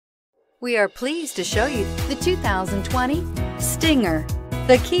We are pleased to show you the 2020 Stinger.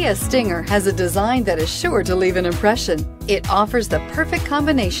 The Kia Stinger has a design that is sure to leave an impression. It offers the perfect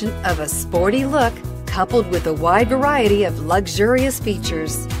combination of a sporty look coupled with a wide variety of luxurious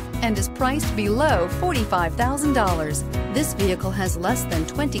features and is priced below $45,000. This vehicle has less than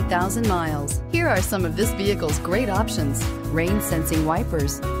 20,000 miles. Here are some of this vehicle's great options: rain-sensing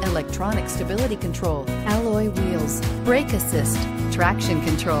wipers, electronic stability control, alloy wheels, brake assist, traction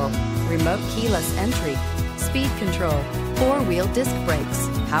control, remote keyless entry, speed control, four-wheel disc brakes,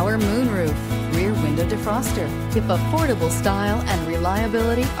 power moonroof, rear window defroster. If affordable style and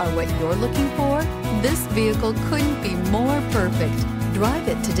reliability are what you're looking for, this vehicle couldn't be more perfect. Drive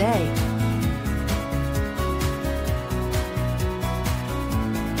it today.